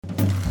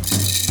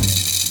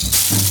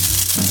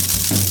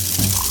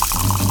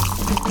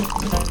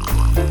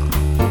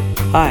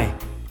Hi,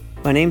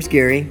 my name's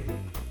Gary,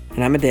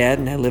 and I'm a dad,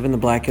 and I live in the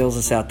Black Hills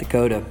of South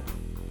Dakota.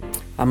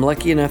 I'm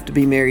lucky enough to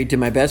be married to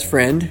my best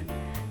friend.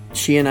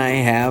 She and I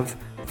have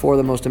 4 of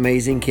the most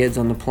amazing kids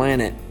on the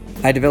planet.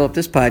 I developed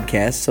this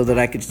podcast so that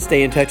I could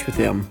stay in touch with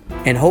them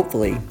and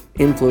hopefully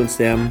influence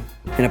them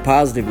in a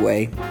positive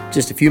way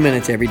just a few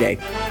minutes every day.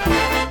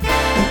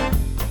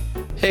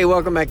 Hey,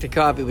 welcome back to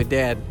Coffee with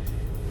Dad.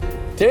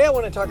 Today I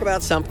want to talk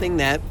about something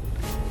that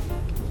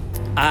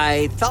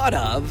I thought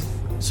of,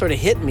 sort of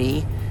hit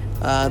me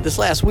this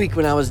last week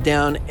when I was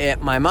down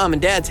at my mom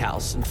and dad's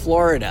house in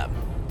Florida.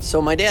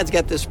 So my dad's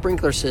got this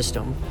sprinkler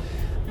system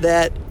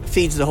that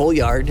feeds the whole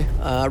yard,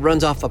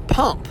 runs off a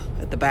pump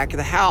at the back of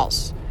the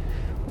house.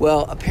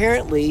 Well,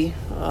 apparently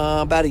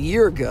about a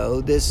year ago,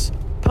 this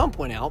pump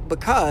went out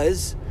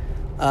because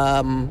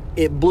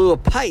it blew a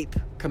pipe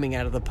coming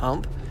out of the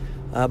pump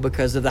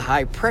because of the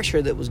high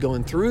pressure that was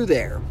going through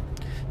there.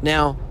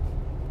 Now,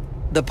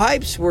 the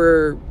pipes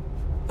were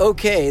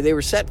okay. They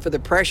were set for the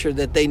pressure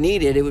that they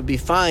needed. It would be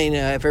fine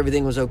if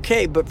everything was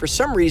okay. But for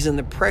some reason,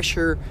 the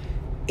pressure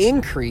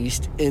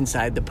increased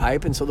inside the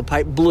pipe, and so the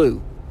pipe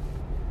blew.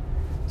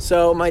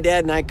 So my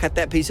dad and I cut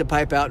that piece of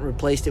pipe out and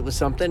replaced it with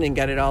something and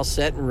got it all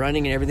set and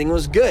running, and everything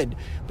was good.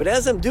 But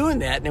as I'm doing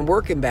that and I'm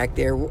working back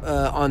there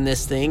on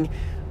this thing,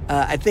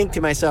 I think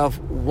to myself,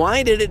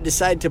 why did it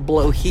decide to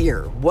blow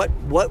here? What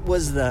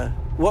was the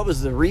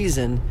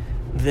reason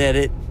that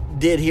it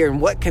did here, and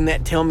what can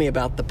that tell me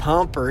about the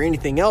pump or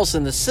anything else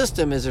in the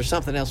system? Is there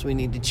something else we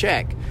need to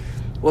check?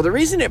 Well, the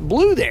reason it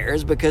blew there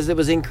is because there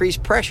was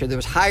increased pressure. There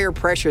was higher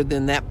pressure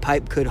than that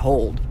pipe could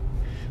hold.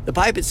 The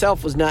pipe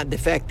itself was not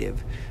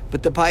defective,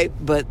 but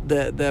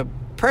the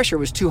pressure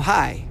was too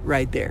high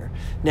right there.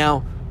 Now,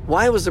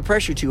 why was the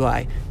pressure too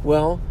high?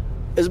 Well,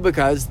 it's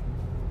because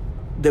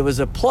there was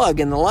a plug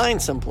in the line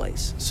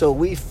someplace. So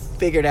we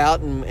figured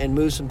out and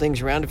moved some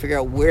things around to figure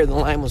out where the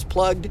line was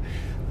plugged.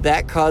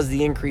 That caused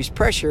the increased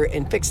pressure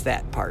and fixed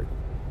that part.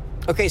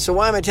 Okay, so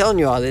why am I telling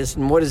you all this,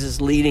 and what is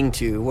this leading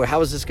to? Well,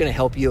 how is this going to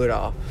help you at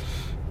all?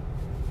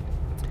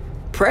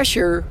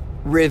 Pressure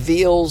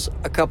reveals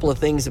a couple of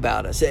things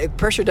about us.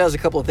 Pressure does a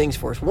couple of things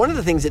for us. One of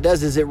the things it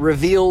does is it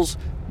reveals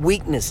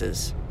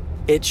weaknesses.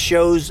 It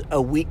shows a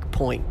weak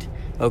point,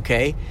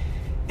 okay?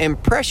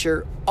 And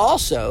pressure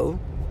also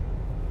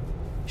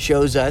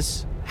shows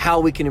us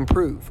how we can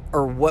improve,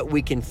 or what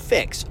we can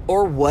fix,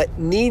 or what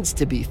needs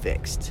to be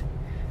fixed.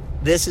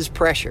 This is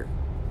pressure.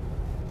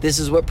 This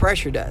is what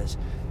pressure does.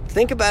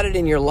 Think about it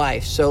in your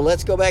life. So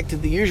let's go back to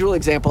the usual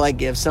example I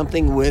give,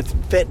 something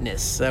with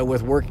fitness,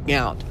 with working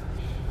out.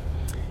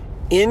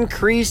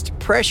 Increased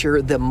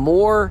pressure, the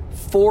more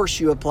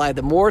force you apply,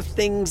 the more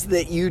things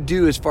that you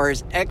do as far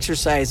as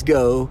exercise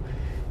go,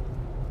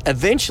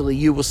 eventually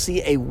you will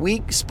see a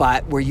weak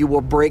spot where you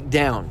will break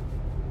down,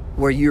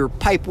 where your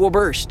pipe will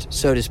burst,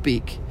 so to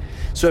speak.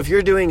 So if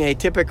you're doing a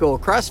typical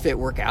CrossFit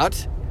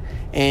workout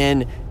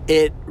and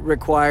it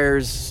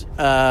requires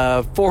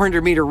a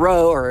 400-meter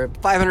row or a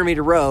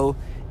 500-meter row,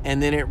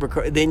 and then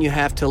then you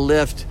have to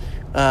lift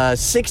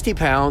 60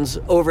 pounds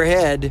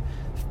overhead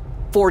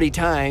 40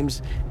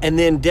 times, and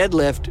then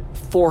deadlift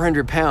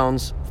 400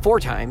 pounds 4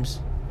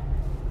 times.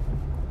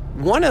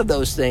 One of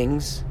those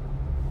things,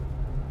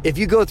 if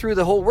you go through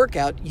the whole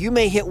workout, you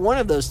may hit one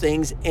of those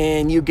things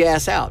and you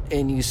gas out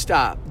and you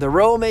stop. The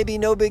row may be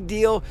no big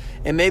deal,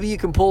 and maybe you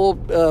can pull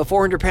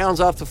 400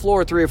 pounds off the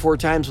floor 3 or 4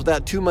 times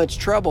without too much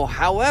trouble.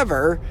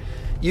 However,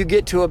 you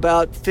get to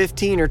about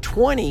 15 or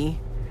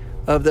 20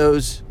 of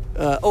those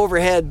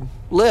overhead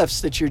lifts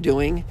that you're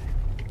doing,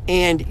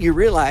 and you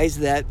realize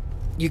that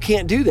you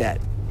can't do that.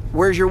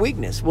 Where's your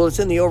weakness? Well, it's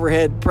in the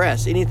overhead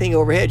press. Anything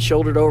overhead,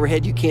 shoulder to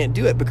overhead, you can't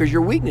do it because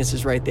your weakness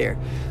is right there.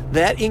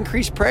 That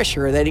increased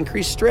pressure, or that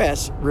increased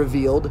stress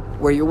revealed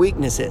where your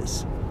weakness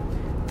is.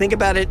 Think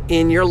about it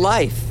in your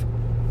life,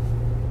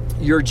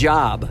 your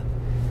job,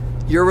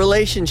 your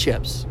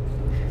relationships,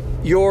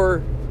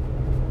 your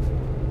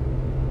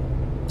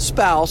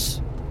spouse,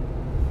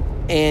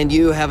 and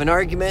you have an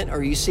argument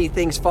or you see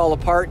things fall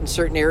apart in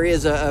certain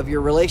areas of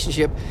your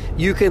relationship.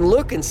 You can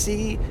look and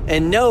see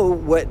and know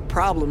what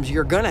problems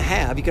you're going to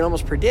have. You can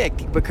almost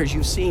predict because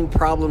you've seen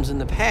problems in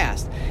the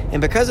past.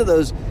 And because of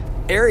those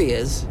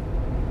areas,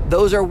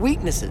 those are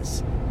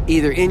weaknesses,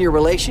 either in your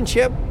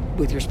relationship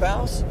with your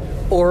spouse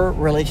or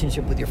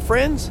relationship with your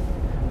friends,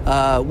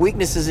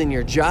 weaknesses in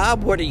your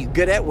job. What are you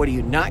good at? What are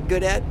you not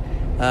good at?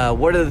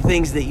 What are the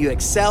things that you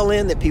excel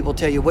in that people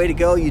tell you, way to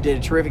go, you did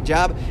a terrific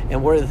job?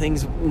 And what are the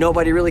things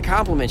nobody really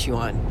compliments you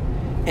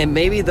on? And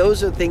maybe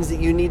those are things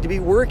that you need to be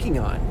working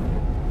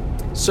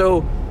on.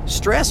 So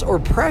stress or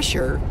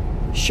pressure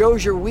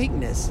shows your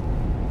weakness,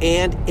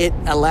 and it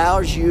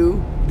allows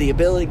you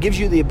gives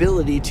you the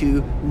ability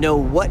to know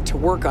what to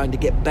work on to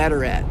get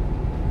better at.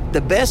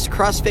 The best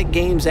CrossFit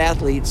Games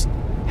athletes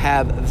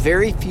have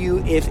very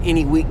few, if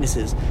any,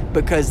 weaknesses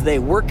because they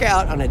work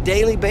out on a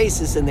daily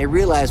basis and they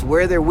realize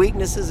where their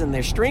weaknesses and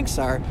their strengths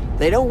are.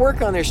 They don't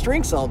work on their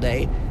strengths all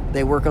day.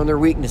 They work on their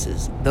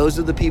weaknesses. Those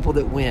are the people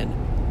that win.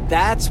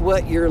 That's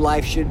what your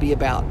life should be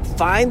about.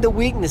 Find the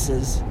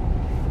weaknesses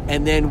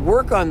and then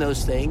work on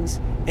those things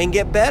and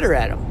get better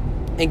at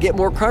them and get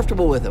more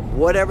comfortable with them,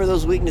 whatever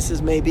those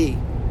weaknesses may be.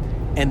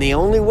 And the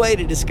only way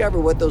to discover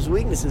what those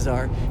weaknesses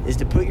are is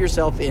to put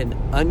yourself in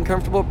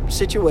uncomfortable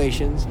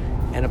situations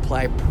and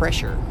apply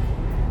pressure.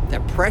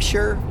 That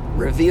pressure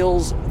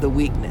reveals the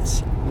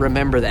weakness.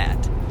 Remember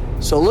that.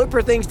 So look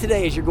for things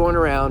today as you're going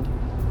around.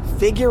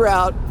 Figure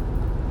out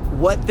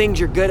what things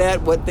you're good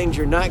at, what things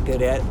you're not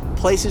good at,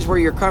 places where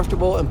you're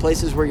comfortable and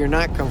places where you're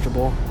not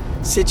comfortable,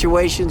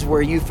 situations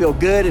where you feel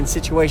good and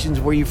situations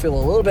where you feel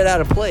a little bit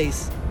out of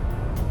place.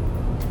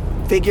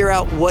 Figure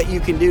out what you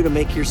can do to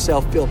make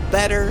yourself feel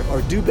better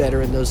or do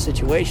better in those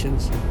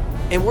situations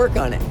and work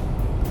on it.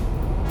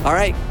 All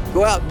right,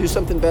 go out, do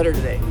something better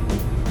today.